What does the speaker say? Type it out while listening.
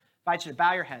I invite you to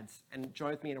bow your heads and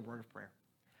join with me in a word of prayer.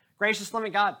 Gracious,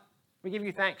 loving God, we give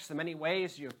you thanks for the many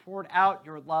ways you have poured out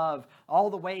your love,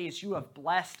 all the ways you have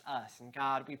blessed us. And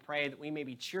God, we pray that we may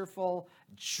be cheerful,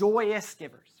 joyous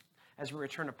givers as we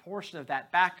return a portion of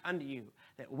that back unto you,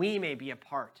 that we may be a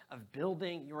part of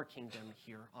building your kingdom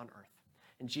here on earth.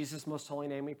 In Jesus' most holy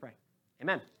name we pray.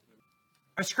 Amen.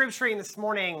 Our scripture reading this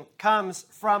morning comes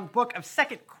from book of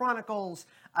 2 Chronicles,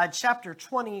 chapter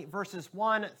 20, verses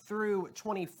 1 through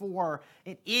 24.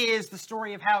 It is the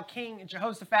story of how King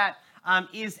Jehoshaphat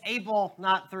is able,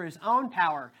 not through his own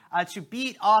power, to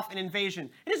beat off an invasion.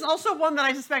 It is also one that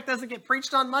I suspect doesn't get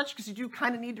preached on much because you do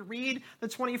kind of need to read the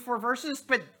 24 verses,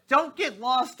 but don't get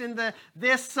lost in the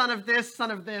this, son of this,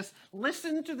 son of this.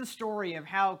 Listen to the story of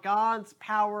how God's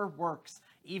power works,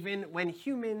 even when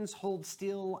humans hold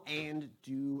still and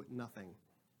do nothing.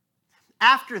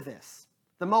 After this,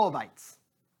 the Moabites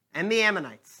and the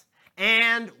Ammonites,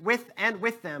 and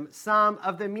with them some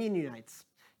of the Meunites,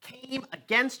 came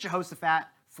against Jehoshaphat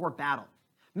for battle.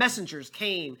 Messengers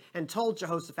came and told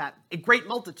Jehoshaphat, "A great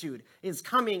multitude is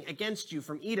coming against you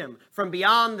from Edom, from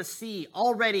beyond the sea.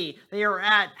 Already they are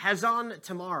at Hazon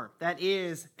Tamar, that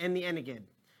is, in the Eneged."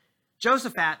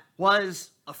 Jehoshaphat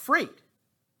was afraid.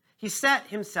 He set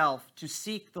himself to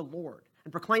seek the Lord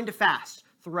and proclaimed a fast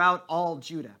throughout all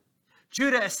Judah.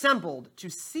 Judah assembled to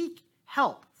seek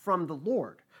help from the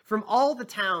Lord. From all the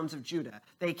towns of Judah,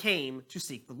 they came to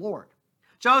seek the Lord.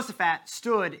 Jehoshaphat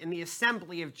stood in the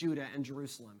assembly of Judah and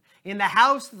Jerusalem, in the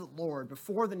house of the Lord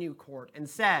before the new court, and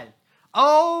said,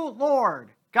 "O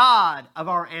Lord, God of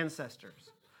our ancestors,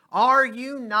 are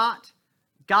you not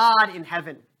God in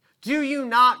heaven? Do you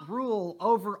not rule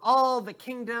over all the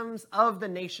kingdoms of the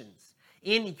nations?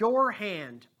 In your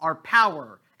hand are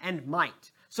power and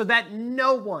might, so that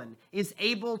no one is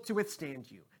able to withstand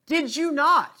you. Did you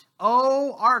not,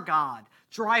 O our God,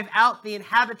 drive out the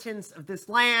inhabitants of this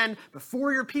land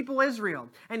before your people Israel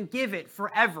and give it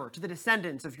forever to the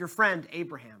descendants of your friend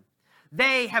Abraham?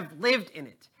 They have lived in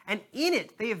it, and in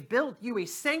it they have built you a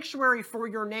sanctuary for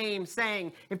your name,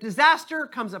 saying, if disaster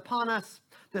comes upon us,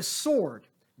 the sword,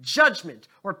 judgment,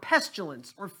 or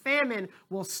pestilence, or famine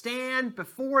will stand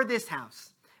before this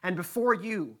house and before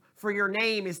you, for your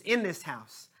name is in this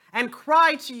house, and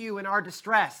cry to you in our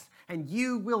distress, and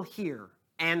you will hear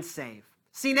and save.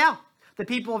 See now, the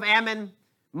people of Ammon,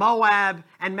 Moab,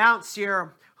 and Mount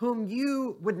Seir, whom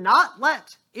you would not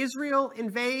let Israel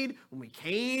invade when we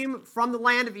came from the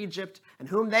land of Egypt, and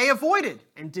whom they avoided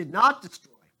and did not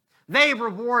destroy. They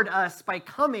reward us by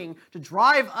coming to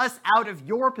drive us out of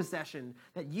your possession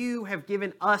that you have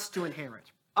given us to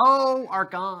inherit. O our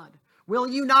God, will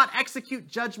you not execute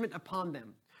judgment upon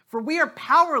them? For we are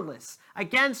powerless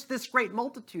against this great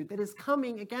multitude that is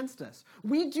coming against us.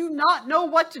 We do not know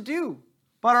what to do,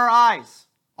 but our eyes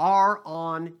are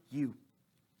on you."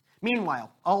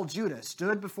 Meanwhile, all Judah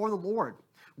stood before the Lord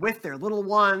with their little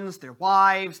ones, their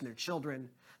wives, and their children.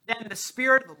 Then the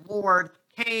Spirit of the Lord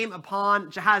came upon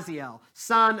Jahaziel,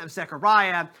 son of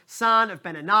Zechariah, son of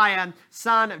Benaniah,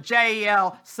 son of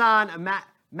Jael, son of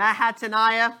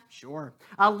Mahattaniah,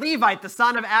 a Levite, the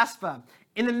son of Aspah.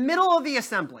 In the middle of the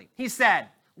assembly, he said,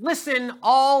 "Listen,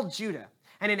 all Judah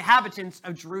and inhabitants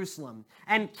of Jerusalem,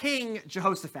 and King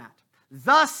Jehoshaphat.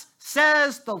 Thus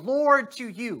says the Lord to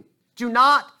you, do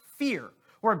not fear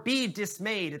or be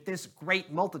dismayed at this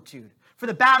great multitude, for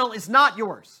the battle is not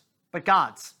yours, but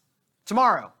God's.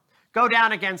 Tomorrow, go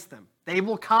down against them. They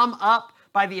will come up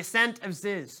by the ascent of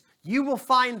Ziz. You will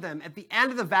find them at the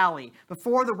end of the valley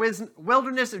before the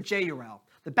wilderness of Jeruel.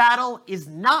 The battle is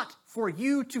not for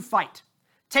you to fight.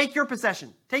 Take your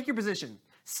position,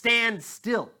 stand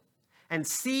still, and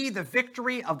see the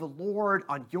victory of the Lord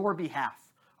on your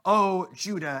behalf, O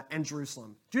Judah and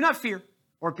Jerusalem. Do not fear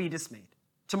or be dismayed.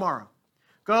 Tomorrow,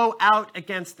 go out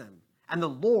against them, and the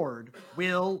Lord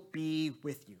will be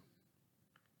with you."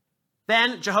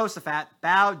 Then Jehoshaphat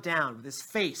bowed down with his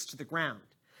face to the ground,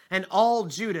 and all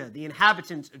Judah, the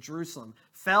inhabitants of Jerusalem,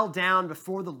 fell down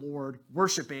before the Lord,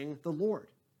 worshiping the Lord.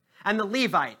 And the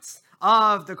Levites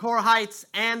of the Korahites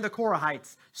and the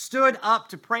Korahites stood up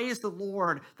to praise the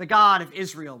Lord, the God of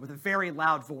Israel, with a very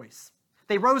loud voice.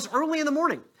 They rose early in the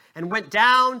morning and went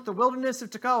down the wilderness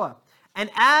of Tekoa. And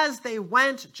as they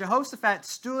went, Jehoshaphat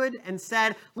stood and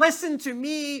said, "Listen to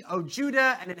me, O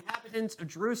Judah and inhabitants of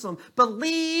Jerusalem.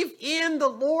 Believe in the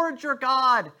Lord your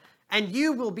God, and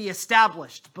you will be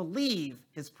established. Believe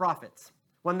his prophets."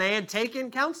 When they had taken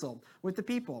counsel with the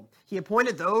people, he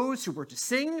appointed those who were to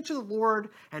sing to the Lord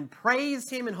and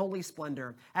praise him in holy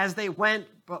splendor as they went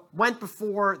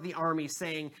before the army,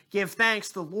 saying, "Give thanks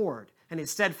to the Lord, and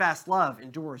his steadfast love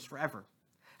endures forever."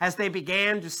 As they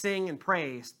began to sing and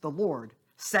praise, the Lord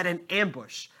set an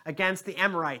ambush against the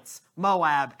Amorites,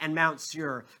 Moab, and Mount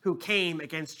Seir, who came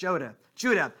against Judah,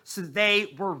 so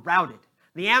they were routed.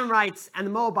 The Amorites and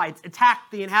the Moabites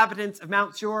attacked the inhabitants of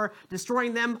Mount Seir,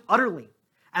 destroying them utterly.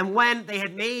 And when they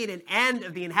had made an end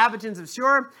of the inhabitants of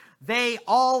Seir, they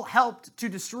all helped to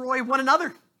destroy one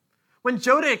another. When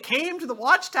Judah came to the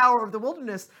watchtower of the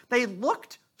wilderness, they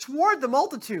looked toward the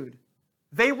multitude.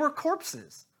 They were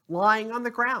corpses lying on the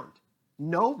ground.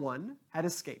 No one had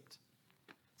escaped.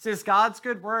 This is God's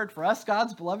good word for us,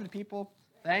 God's beloved people.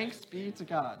 Thanks be to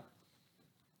God.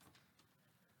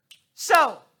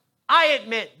 So, I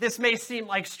admit this may seem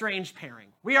like strange pairing.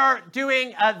 We are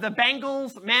doing the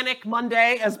Bangles Manic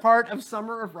Monday as part of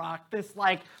Summer of Rock, this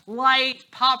like light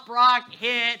pop rock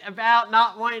hit about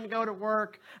not wanting to go to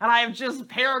work. And I have just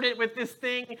paired it with this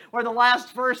thing where the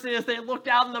last verse is, they looked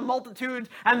out in the multitudes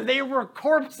and they were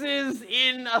corpses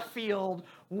in a field.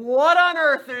 What on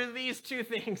earth do these two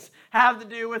things have to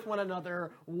do with one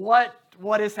another? What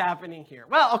is happening here?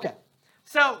 Well, okay.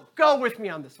 So go with me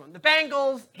on this one. The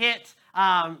Bangles hit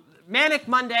Manic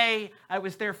Monday. It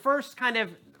was their first kind of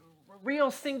real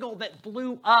single that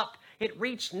blew up. It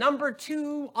reached number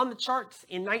 2 on the charts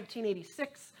in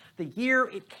 1986, the year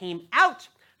it came out.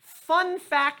 Fun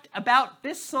fact about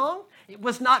this song, it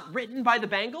was not written by the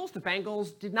Bangles. The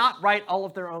Bangles did not write all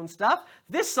of their own stuff.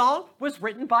 This song was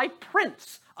written by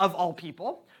Prince, of all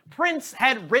people. Prince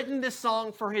had written this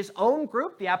song for his own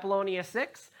group, the Apollonia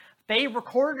 6. They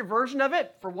recorded a version of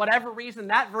it. For whatever reason,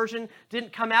 that version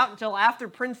didn't come out until after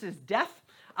Prince's death.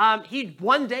 He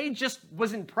one day just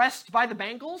was impressed by the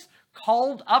Bangles,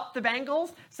 called up the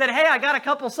Bangles, said, "Hey, I got a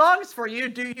couple songs for you.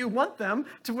 Do you want them?"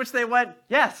 To which they went,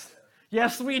 "Yes.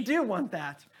 Yes, we do want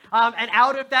that." And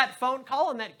out of that phone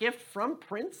call and that gift from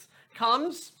Prince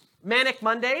comes Manic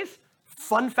Mondays.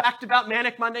 Fun fact about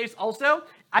Manic Mondays also,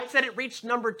 I said it reached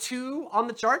number 2 on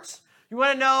the charts. You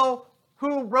want to know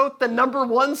who wrote the number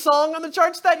 1 song on the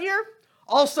charts that year?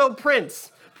 Also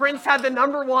Prince. Prince had the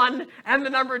number 1 and the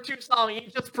number 2 song. He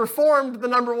just performed the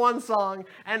number 1 song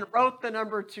and wrote the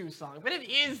number 2 song. But it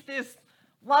is this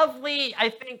lovely, I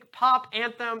think, pop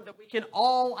anthem that we can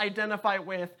all identify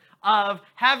with, of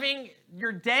having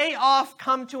your day off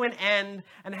come to an end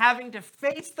and having to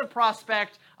face the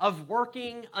prospect of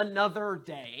working another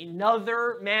day,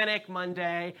 another Manic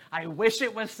Monday. I wish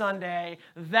it was Sunday.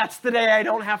 That's the day I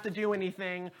don't have to do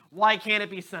anything. Why can't it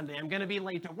be Sunday? I'm going to be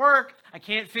late to work. I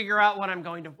can't figure out what I'm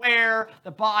going to wear.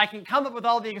 I can come up with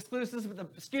all the excuses, but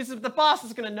the boss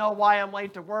is going to know why I'm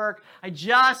late to work. I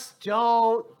just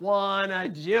don't want to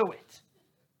do it.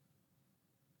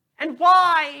 And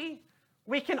why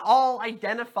we can all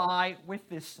identify with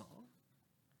this song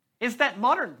is that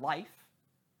modern life,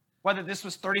 whether this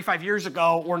was 35 years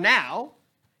ago or now,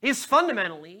 is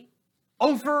fundamentally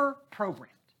over-programmed,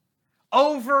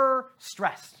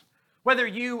 over-stressed. Whether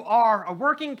you are a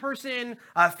working person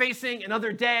facing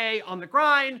another day on the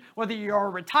grind, whether you're a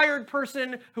retired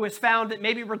person who has found that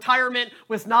maybe retirement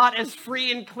was not as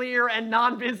free and clear and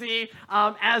non-busy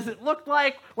as it looked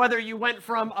like, whether you went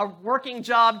from a working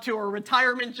job to a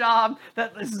retirement job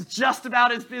that is just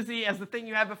about as busy as the thing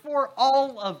you had before,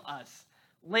 all of us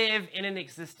live in an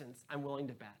existence, I'm willing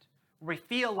to bet, where we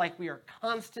feel like we are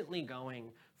constantly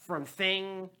going from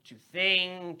thing to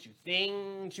thing to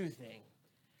thing to thing,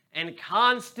 and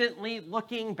constantly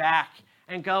looking back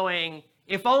and going,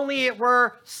 if only it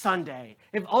were Sunday.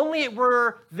 If only it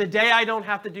were the day I don't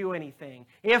have to do anything.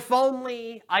 If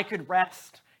only I could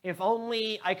rest. If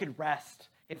only I could rest.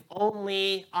 If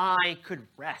only I could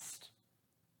rest.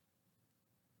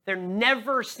 There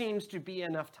never seems to be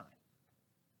enough time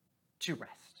to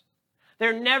rest.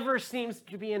 There never seems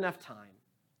to be enough time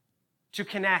to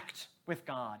connect with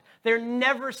God. There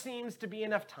never seems to be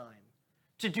enough time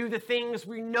to do the things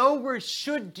we know we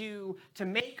should do to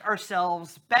make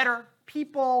ourselves better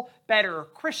people, better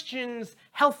Christians,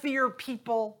 healthier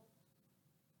people.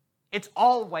 It's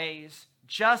always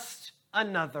just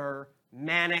another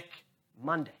Manic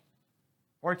Monday,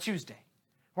 or Tuesday,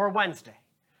 or Wednesday,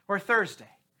 or Thursday,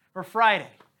 or Friday,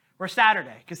 or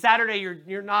Saturday. Because Saturday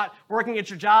you're not working at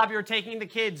your job, you're taking the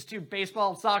kids to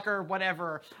baseball, soccer,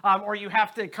 whatever. Or you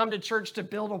have to come to church to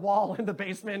build a wall in the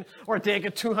basement or dig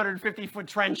a 250-foot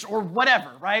trench or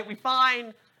whatever, right? We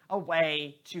find a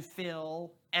way to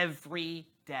fill every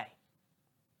day.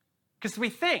 Because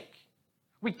we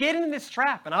get in this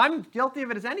trap, and I'm guilty of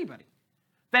it as anybody,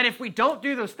 that if we don't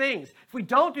do those things, if we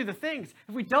don't do the things,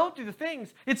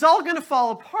 it's all going to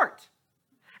fall apart.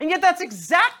 And yet that's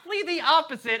exactly the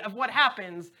opposite of what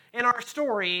happens in our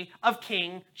story of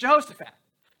King Jehoshaphat.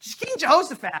 King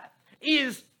Jehoshaphat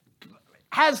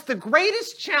has the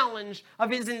greatest challenge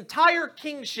of his entire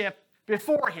kingship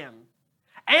before him.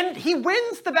 And he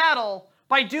wins the battle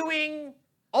by doing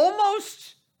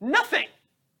almost nothing.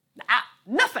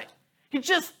 Nothing. He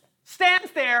just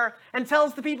stands there and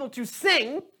tells the people to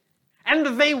sing, and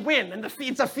they win. And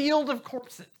it's a field of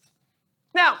corpses.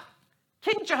 Now,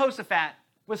 King Jehoshaphat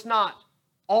was not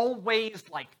always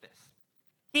like this.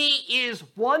 He is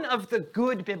one of the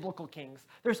good biblical kings.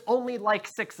 There's only like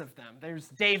 6 of them. There's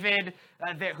David,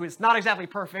 who is not exactly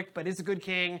perfect, but is a good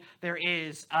king. There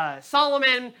is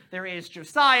Solomon. There is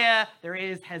Josiah. There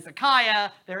is Hezekiah.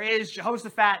 There is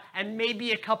Jehoshaphat, and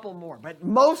maybe a couple more. But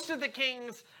most of the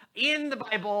kings in the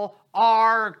Bible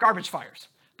are garbage fires.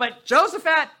 But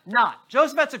Jehoshaphat, not.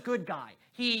 Jehoshaphat's a good guy.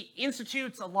 He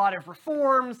institutes a lot of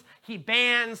reforms. He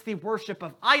bans the worship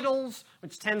of idols,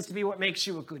 which tends to be what makes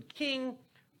you a good king.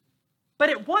 But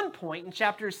at one point in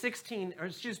chapters 17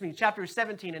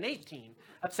 and 18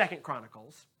 of 2nd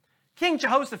Chronicles, King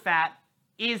Jehoshaphat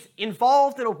is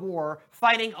involved in a war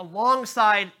fighting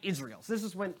alongside Israel. So this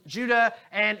is when Judah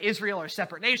and Israel are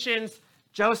separate nations.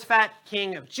 Jehoshaphat,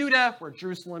 king of Judah, where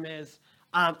Jerusalem is.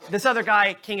 This other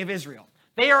guy, king of Israel.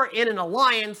 They are in an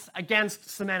alliance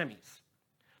against some enemies.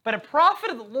 But a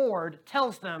prophet of the Lord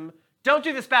tells them, don't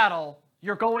do this battle,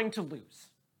 you're going to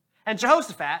lose. And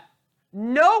Jehoshaphat,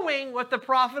 knowing what the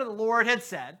prophet of the Lord had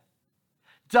said,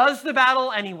 does the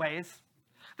battle anyways.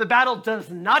 The battle does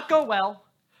not go well.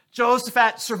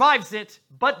 Jehoshaphat survives it,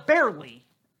 but barely,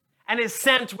 and is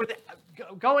sent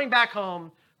going back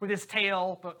home with his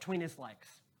tail between his legs.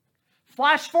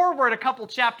 Flash forward a couple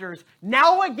chapters.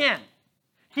 Now again,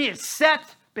 he is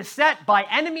beset by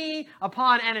enemy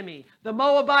upon enemy. The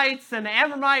Moabites and the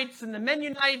Ammonites and the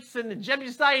Mennonites and the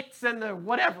Jebusites and the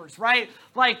whatevers, right?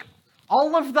 Like,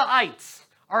 all of the ites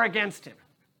are against him.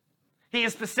 He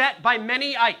is beset by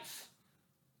many ites.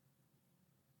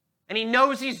 And he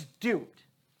knows he's doomed.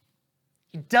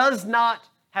 He does not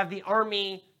have the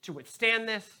army to withstand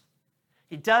this.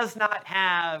 He does not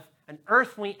have an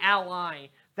earthly ally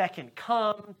that can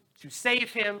come to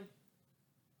save him.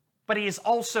 But he is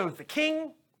also the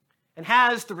king and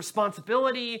has the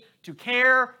responsibility to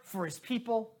care for his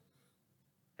people.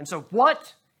 And so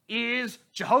what is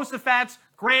Jehoshaphat's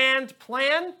grand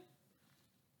plan?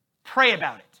 Pray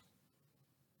about it.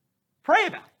 Pray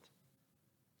about it.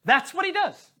 That's what he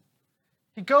does.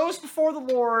 He goes before the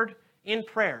Lord in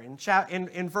prayer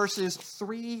in verses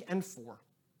 3 and 4.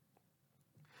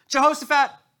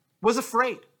 Jehoshaphat was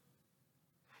afraid.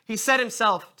 He set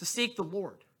himself to seek the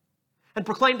Lord and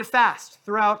proclaimed a fast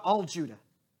throughout all Judah.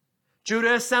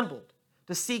 Judah assembled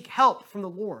to seek help from the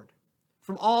Lord.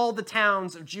 From all the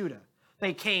towns of Judah,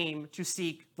 they came to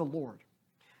seek the Lord.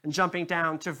 And jumping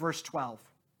down to verse 12.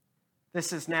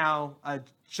 This is now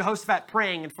Jehoshaphat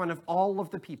praying in front of all of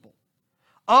the people.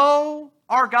 Oh,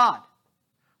 our God,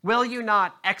 will you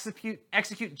not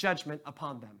execute judgment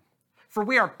upon them? For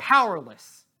we are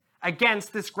powerless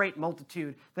against this great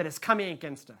multitude that is coming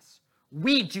against us.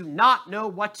 We do not know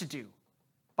what to do,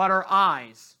 but our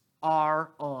eyes are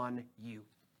on you.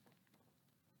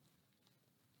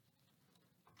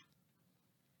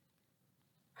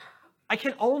 I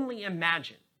can only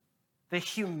imagine the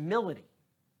humility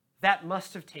that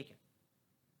must have taken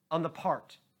on the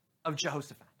part of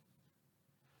Jehoshaphat.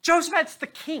 Jehoshaphat's the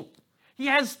king. He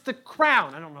has the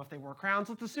crown. I don't know if they wore crowns.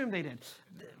 Let's assume they did.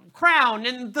 The crown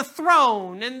and the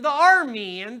throne and the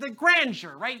army and the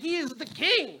grandeur, right? He is the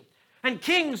king. And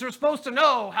kings are supposed to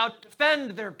know how to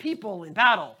defend their people in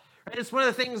battle. Right? It's one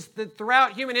of the things that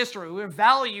throughout human history we have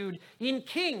valued in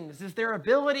kings is their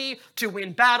ability to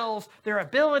win battles, their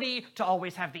ability to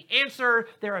always have the answer,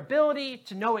 their ability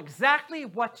to know exactly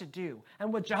what to do.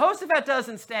 And what Jehoshaphat does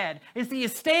instead is he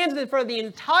stands in front of the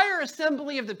entire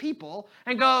assembly of the people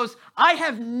and goes, I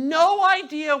have no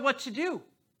idea what to do.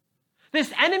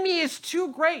 This enemy is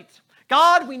too great.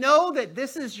 God, we know that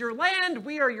this is your land.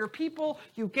 We are your people.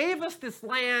 You gave us this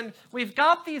land. We've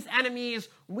got these enemies.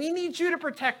 We need you to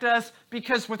protect us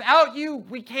because without you,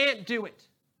 we can't do it.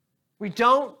 We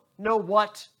don't know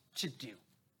what to do.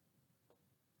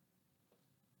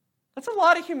 That's a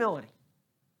lot of humility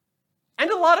and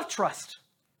a lot of trust.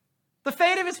 The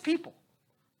fate of his people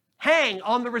hang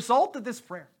on the result of this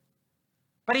prayer.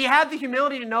 But he had the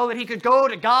humility to know that he could go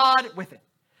to God with it.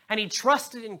 And he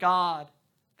trusted in God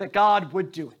that God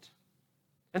would do it.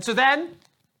 And so then,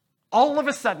 all of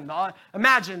a sudden,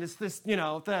 imagine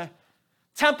the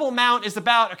Temple Mount is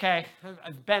about, okay,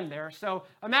 I've been there. So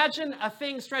imagine a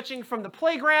thing stretching from the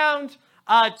playground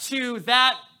to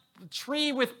that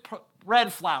tree with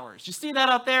red flowers. You see that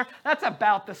out there? That's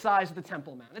about the size of the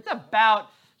Temple Mount. It's about,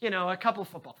 a couple of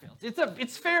football fields.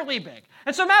 It's fairly big.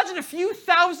 And so imagine a few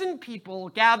thousand people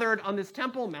gathered on this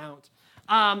Temple Mount,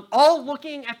 all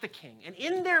looking at the king. And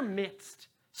in their midst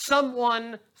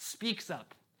someone speaks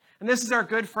up. And this is our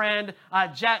good friend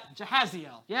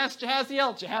Jahaziel. Yes,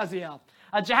 Jahaziel? Jahaziel.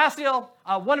 Jahaziel,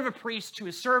 one of the priests who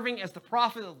is serving as the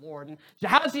prophet of the Lord. And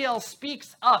Jahaziel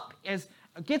speaks up,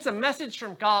 gets a message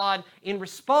from God in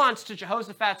response to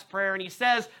Jehoshaphat's prayer. And he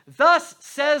says, "Thus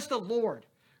says the Lord,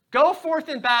 go forth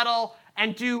in battle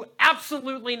and do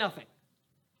absolutely nothing,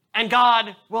 and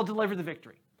God will deliver the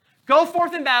victory." Go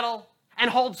forth in battle and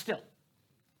hold still.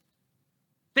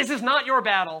 This is not your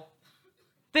battle.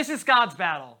 This is God's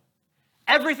battle.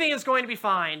 Everything is going to be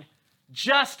fine.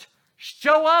 Just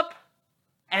show up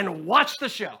and watch the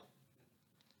show.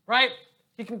 Right?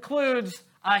 He concludes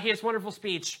his wonderful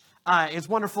speech, his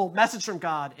wonderful message from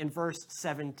God in verse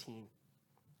 17.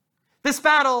 This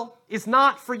battle is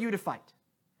not for you to fight.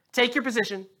 Take your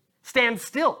position, stand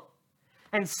still,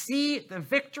 and see the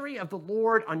victory of the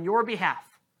Lord on your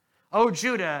behalf, O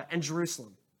Judah and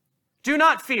Jerusalem. Do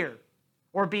not fear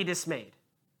or be dismayed.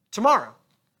 Tomorrow,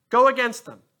 go against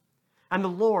them, and the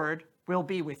Lord will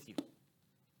be with you.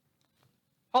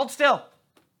 Hold still.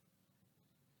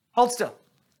 Hold still.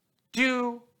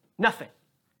 Do nothing.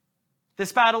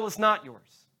 This battle is not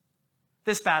yours.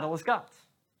 This battle is God's.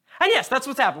 And yes, that's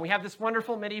what's happened. We have this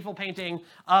wonderful medieval painting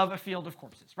of a field of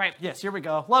corpses, right? Yes, here we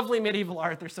go. Lovely medieval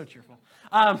art. They're so cheerful.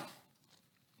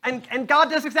 And God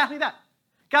does exactly that.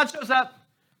 God shows up,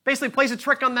 basically plays a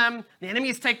trick on them. The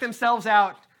enemies take themselves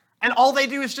out, and all they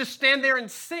do is just stand there and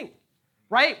sing,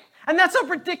 right? And that's a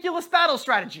ridiculous battle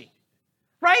strategy,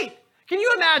 right? Can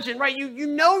you imagine, right? You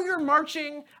know you're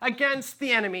marching against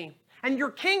the enemy, and your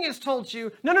king has told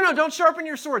you, no, don't sharpen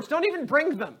your swords. Don't even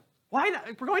bring them. Why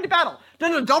not? We're going to battle.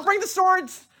 No, don't bring the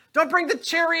swords. Don't bring the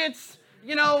chariots.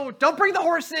 Don't bring the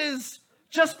horses.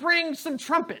 Just bring some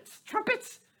trumpets.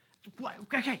 Trumpets?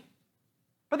 Okay.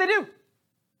 But they do.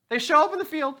 They show up in the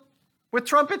field with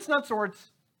trumpets, not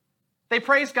swords. They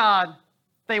praise God.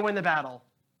 They win the battle.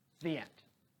 The end.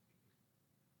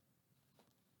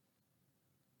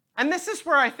 And this is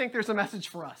where I think there's a message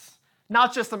for us.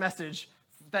 Not just a message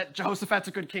that Jehoshaphat's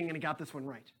a good king and he got this one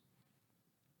right.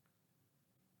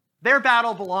 Their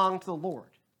battle belonged to the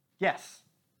Lord. Yes.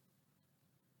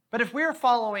 But if we are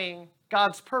following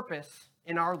God's purpose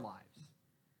in our lives,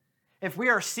 if we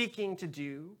are seeking to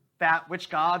do that which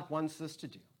God wants us to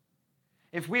do,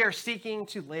 if we are seeking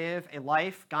to live a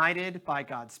life guided by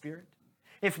God's Spirit,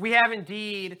 if we have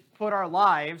indeed put our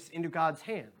lives into God's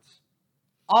hands,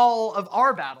 all of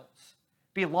our battles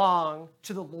belong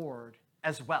to the Lord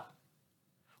as well.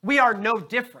 We are no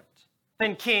different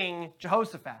than King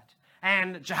Jehoshaphat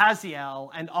and Jahaziel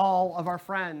and all of our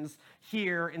friends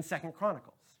here in 2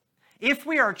 Chronicles. If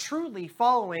we are truly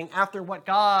following after what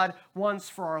God wants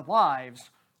for our lives,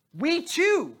 we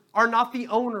too are not the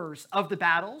owners of the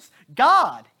battles.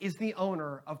 God is the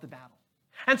owner of the battle.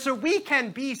 And so we can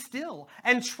be still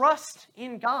and trust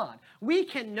in God. We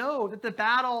can know that the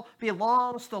battle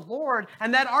belongs to the Lord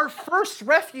and that our first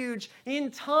refuge in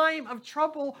time of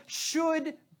trouble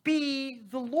should be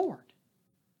the Lord.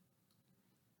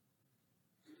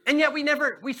 And yet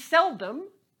we seldom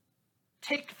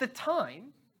take the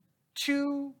time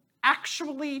to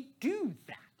actually do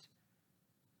that.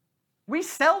 We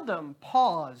seldom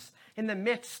pause in the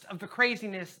midst of the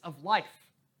craziness of life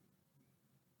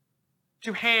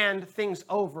to hand things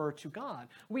over to God.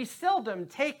 We seldom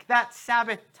take that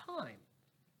Sabbath time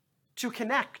to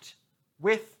connect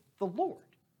with the Lord.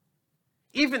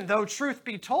 Even though, truth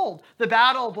be told, the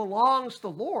battle belongs to the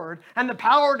Lord, and the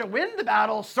power to win the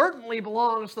battle certainly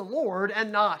belongs to the Lord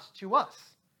and not to us.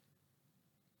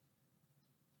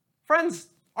 Friends,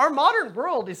 our modern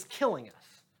world is killing us.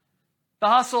 The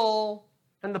hustle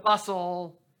and the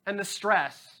bustle and the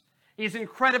stress is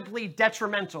incredibly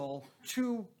detrimental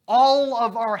to all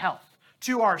of our health,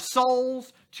 to our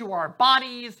souls, to our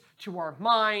bodies, to our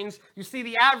minds. You see,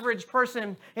 the average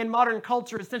person in modern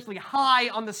culture is essentially high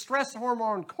on the stress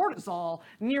hormone cortisol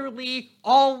nearly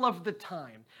all of the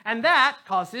time. And that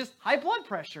causes high blood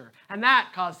pressure, and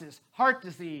that causes heart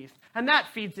disease, and that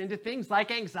feeds into things like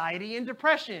anxiety and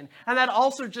depression. And that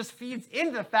also just feeds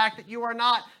into the fact that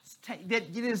that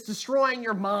it is destroying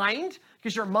your mind,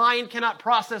 because your mind cannot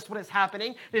process what is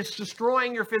happening. It's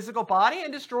destroying your physical body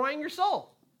and destroying your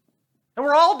soul. And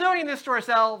we're all doing this to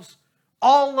ourselves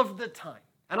all of the time.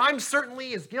 And I'm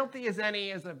certainly as guilty as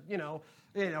any, as a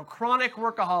chronic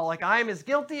workaholic. I'm as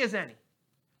guilty as any.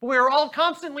 But we are all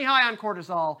constantly high on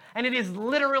cortisol, and it is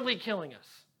literally killing us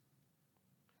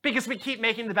because we keep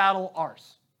making the battle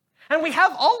ours. And we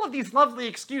have all of these lovely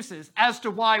excuses as to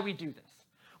why we do this,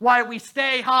 why we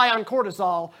stay high on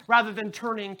cortisol rather than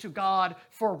turning to God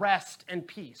for rest and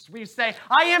peace. We say,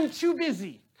 I am too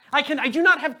busy. I do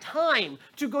not have time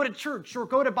to go to church or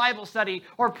go to Bible study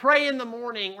or pray in the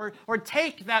morning or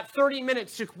take that 30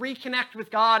 minutes to reconnect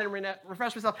with God and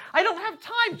refresh myself. I don't have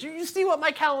time. Do you see what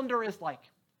my calendar is like?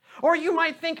 Or you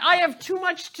might think, I have too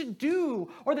much to do,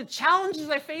 or the challenges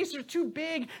I face are too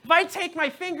big. If I take my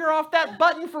finger off that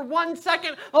button for 1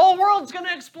 second, the whole world's going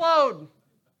to explode,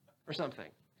 or something.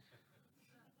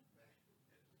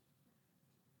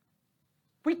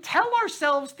 We tell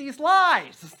ourselves these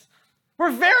lies.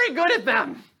 We're very good at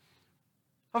them,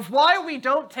 of why we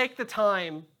don't take the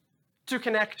time to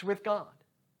connect with God.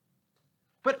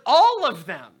 But all of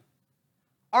them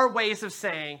are ways of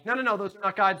saying, no, those are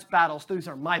not God's battles, those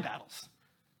are my battles.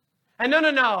 And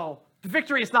no, the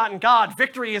victory is not in God,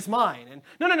 victory is mine. And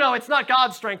no, it's not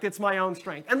God's strength, it's my own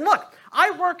strength. And look,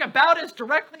 I work about as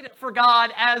directly for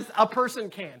God as a person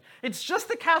can. It's just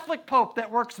the Catholic Pope that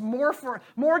works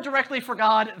more directly for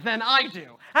God than I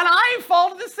do. And I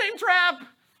fall to the same trap.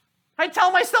 I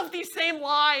tell myself these same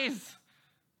lies.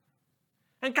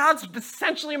 And God's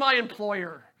essentially my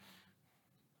employer.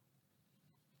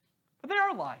 But they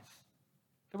are lies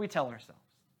that we tell ourselves.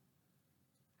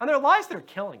 And they're lies that are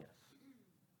killing us.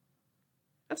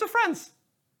 And so, friends,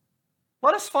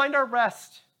 let us find our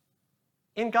rest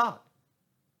in God.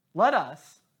 Let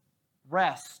us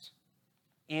rest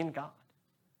in God.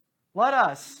 Let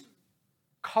us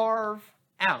carve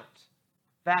out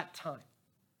that time.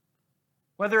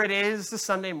 Whether it is a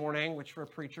Sunday morning, which for a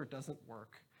preacher doesn't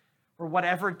work, or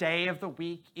whatever day of the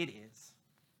week it is,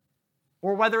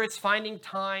 or whether it's finding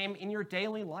time in your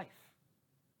daily life,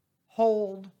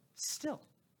 hold still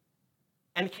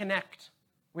and connect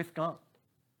with God.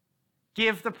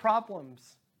 Give the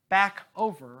problems back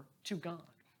over to God.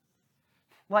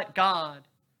 Let God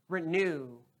renew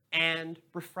and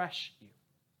refresh you.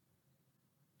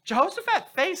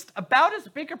 Jehoshaphat faced about as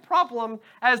big a problem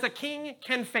as a king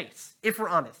can face, if we're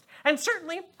honest, and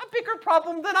certainly a bigger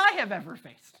problem than I have ever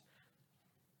faced.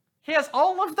 He has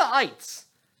all of the ites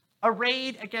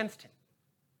arrayed against him.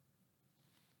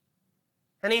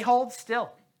 And he holds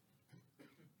still.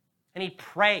 And he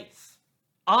prays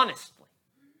honestly.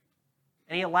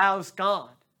 And he allows God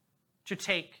to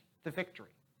take the victory.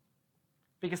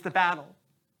 Because the battle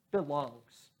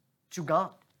belongs to God.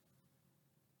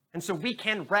 And so we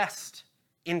can rest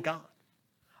in God.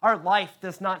 Our life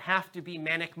does not have to be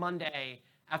manic Monday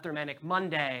after manic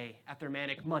Monday after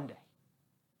manic Monday.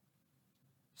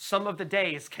 Some of the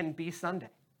days can be Sunday,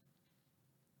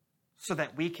 so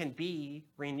that we can be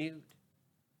renewed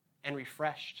and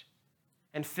refreshed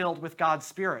and filled with God's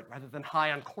Spirit rather than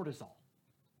high on cortisol.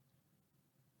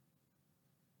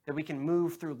 That we can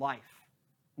move through life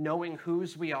knowing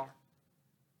whose we are,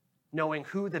 knowing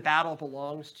who the battle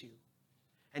belongs to,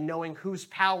 and knowing whose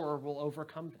power will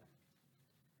overcome them.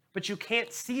 But you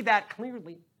can't see that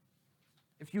clearly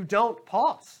if you don't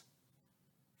pause,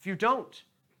 if you don't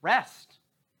rest,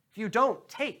 if you don't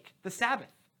take the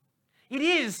Sabbath. It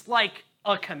is like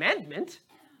a commandment.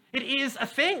 It is a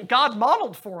thing God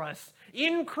modeled for us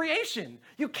in creation.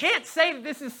 You can't say that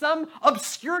this is some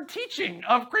obscure teaching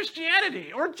of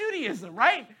Christianity or Judaism,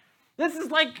 right? This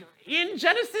is like in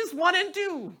Genesis 1 and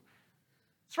 2.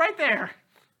 It's right there.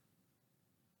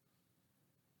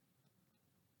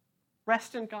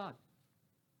 Rest in God.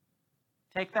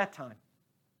 Take that time.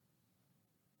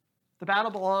 The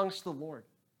battle belongs to the Lord.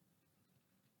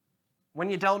 When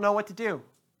you don't know what to do,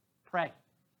 pray.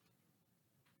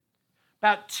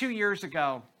 About 2 years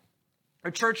ago,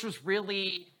 our church was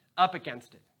really up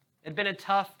against it. It had been a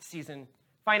tough season.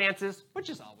 Finances, which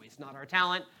is always not our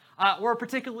talent, were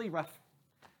particularly rough.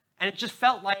 And it just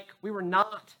felt like we were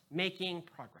not making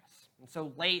progress. And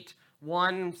so late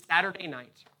one Saturday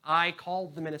night, I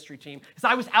called the ministry team because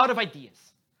I was out of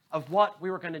ideas of what we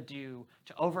were going to do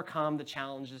to overcome the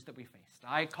challenges that we faced.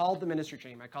 I called the ministry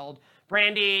team. I called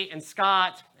Brandy and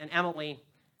Scott and Emily.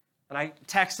 And I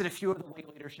texted a few of the lay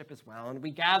leadership as well. And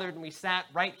we gathered and we sat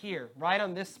right here, right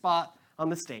on this spot on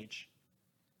the stage.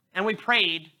 And we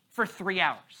prayed for 3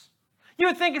 hours. You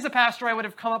would think as a pastor I would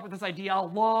have come up with this idea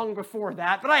long before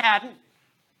that, but I hadn't.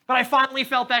 But I finally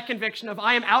felt that conviction of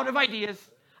I am out of ideas.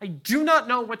 I do not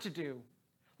know what to do.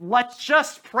 Let's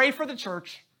just pray for the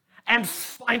church and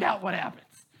find out what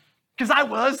happens. Because I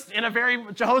was in a very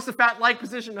Jehoshaphat-like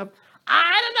position of,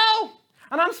 I don't know.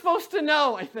 And I'm supposed to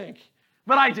know, I think.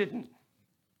 But I didn't.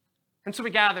 And so we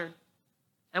gathered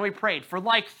and we prayed for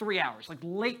like 3 hours, like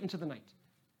late into the night.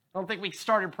 I don't think we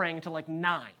started praying until like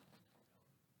 9.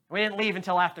 We didn't leave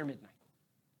until after midnight.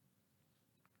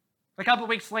 A couple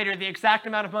weeks later, the exact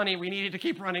amount of money we needed to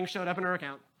keep running showed up in our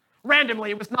account.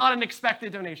 Randomly, it was not an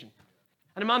expected donation.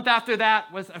 And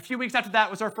a few weeks after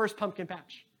that was our first pumpkin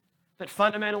patch. that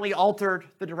fundamentally altered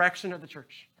the direction of the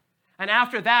church. And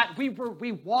after that,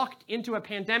 we walked into a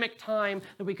pandemic time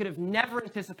that we could have never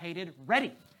anticipated,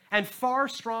 ready and far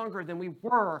stronger than we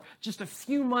were just a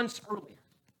few months earlier.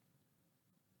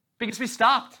 Because we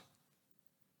stopped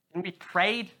and we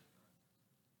prayed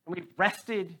and we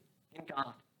rested in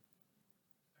God.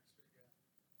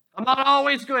 I'm not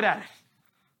always good at it,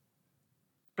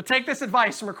 but take this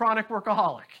advice from a chronic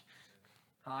workaholic.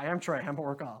 Hi, I'm Trey, I'm a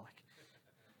workaholic.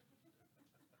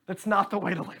 That's not the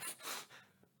way to live.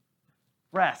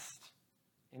 Rest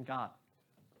in God.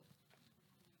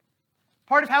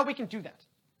 Part of how we can do that,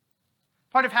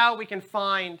 part of how we can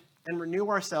find and renew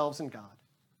ourselves in God,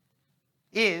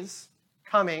 is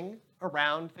coming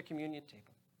around the communion table.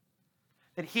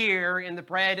 That here in the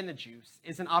bread and the juice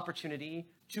is an opportunity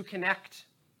to connect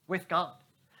with God.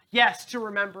 Yes, to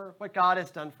remember what God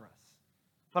has done for us,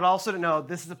 but also to know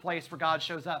this is a place where God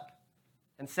shows up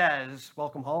and says,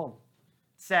 welcome home.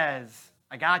 Says,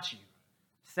 I got you.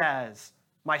 Says,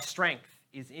 my strength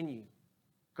is in you.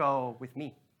 Go with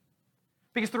me.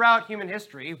 Because throughout human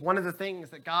history, one of the things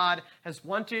that God has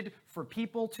wanted for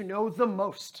people to know the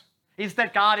most is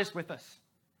that God is with us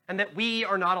and that we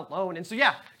are not alone. And so,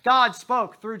 yeah, God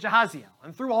spoke through Jehaziel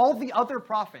and through all the other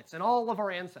prophets and all of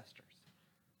our ancestors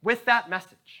with that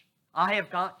message. I have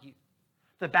got you.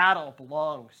 The battle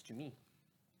belongs to me.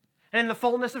 And in the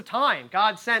fullness of time,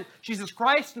 God sent Jesus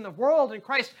Christ in the world, and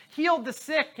Christ healed the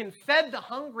sick and fed the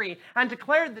hungry and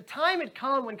declared the time had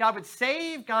come when God would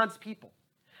save God's people.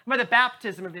 By the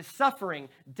baptism of his suffering,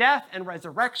 death, and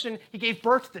resurrection, he gave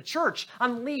birth to the church,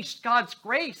 unleashed God's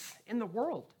grace in the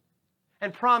world,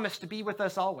 and promised to be with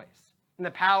us always in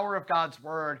the power of God's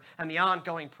word and the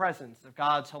ongoing presence of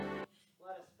God's Holy Spirit.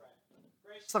 Let us pray.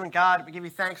 Gracious loving God, we give you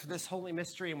thanks for this holy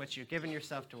mystery in which you've given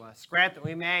yourself to us. Grant that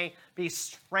we may be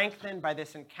strengthened by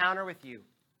this encounter with you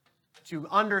to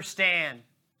understand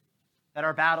that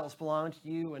our battles belong to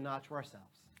you and not to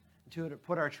ourselves, and to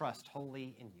put our trust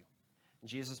wholly in you. In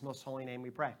Jesus' most holy name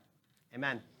we pray.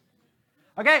 Amen.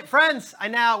 Okay, friends, I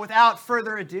now, without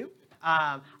further ado,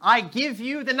 I give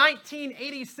you the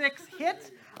 1986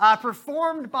 hit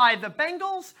performed by the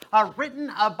Bengals, written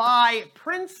by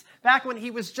Prince, back when he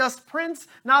was just Prince,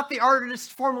 not the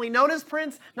artist formerly known as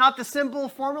Prince, not the symbol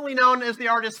formerly known as the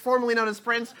artist formerly known as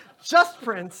Prince, just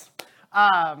Prince.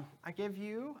 I give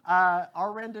you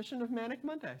our rendition of Manic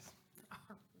Mondays.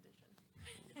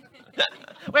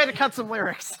 We had to cut some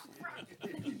lyrics.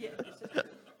 Yes. The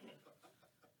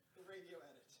radio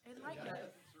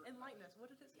edit. Enlighten us. What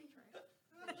did it say, Trey?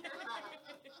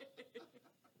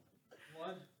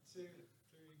 1, 2, 3,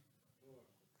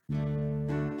 4.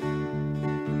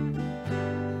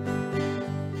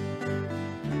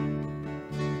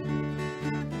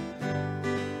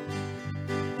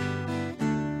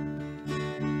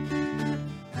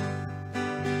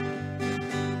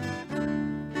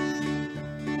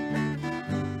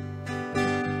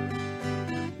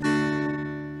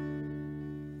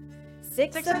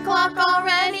 6 o'clock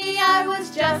already, I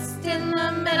was just in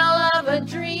the middle of a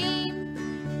dream.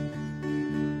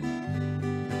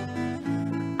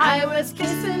 I was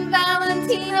kissing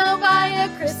Valentino by a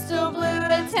crystal blue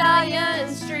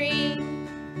Italian stream.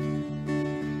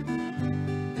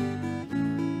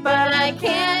 But I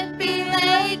can't be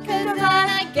late, 'cause then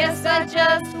I guess I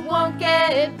just won't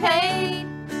get paid.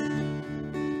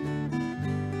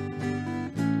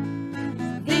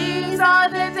 These are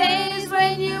the days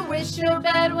when you wish your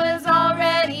bed was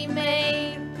already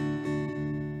made.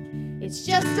 It's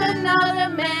just another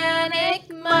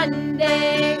manic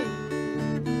Monday.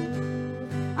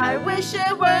 I wish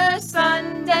it were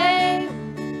Sunday,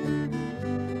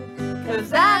 'cause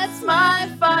that's my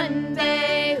fun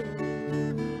day.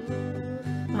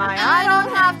 My I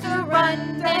don't have to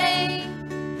run day.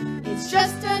 It's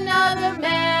just another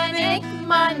manic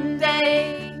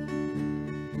Monday.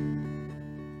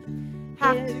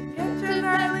 Have to get to an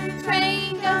early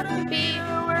train, gotta be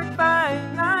to work by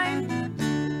 9.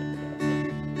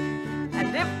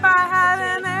 And if I had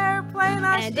an airplane,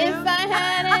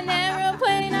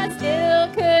 I still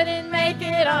couldn't make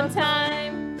it on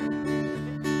time.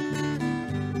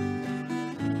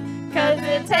 'Cause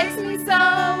it takes me so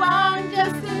long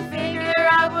just to figure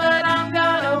out what I'm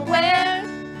gonna wear.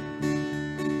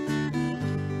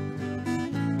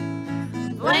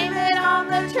 Blame it on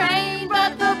the train,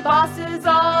 but the boss is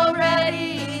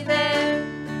already there.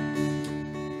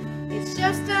 It's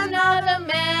just another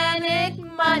manic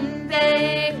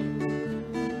Monday.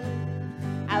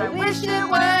 I wish it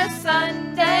were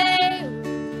Sunday,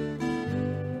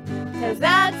 'cause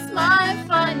that's my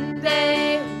fun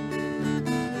day.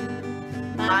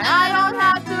 My I don't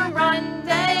have to run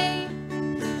day.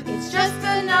 It's just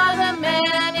another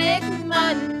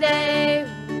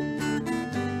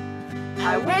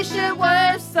wish it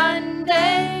were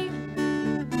Sunday,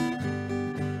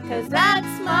 'cause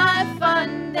that's my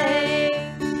fun day.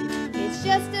 It's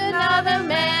just another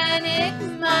manic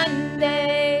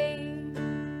Monday.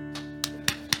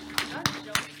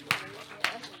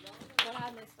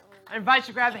 I invite you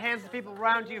to grab the hands of the people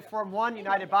around you, form one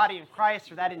united body in Christ,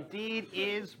 for that indeed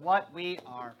is what we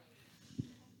are.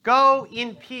 Go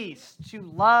in peace to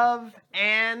love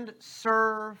and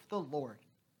serve the Lord.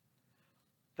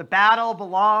 The battle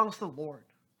belongs to the Lord.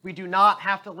 We do not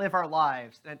have to live our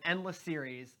lives in an endless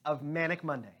series of manic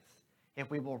Mondays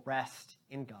if we will rest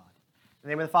in God. In the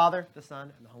name of the Father, the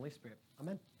Son, and the Holy Spirit.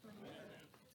 Amen.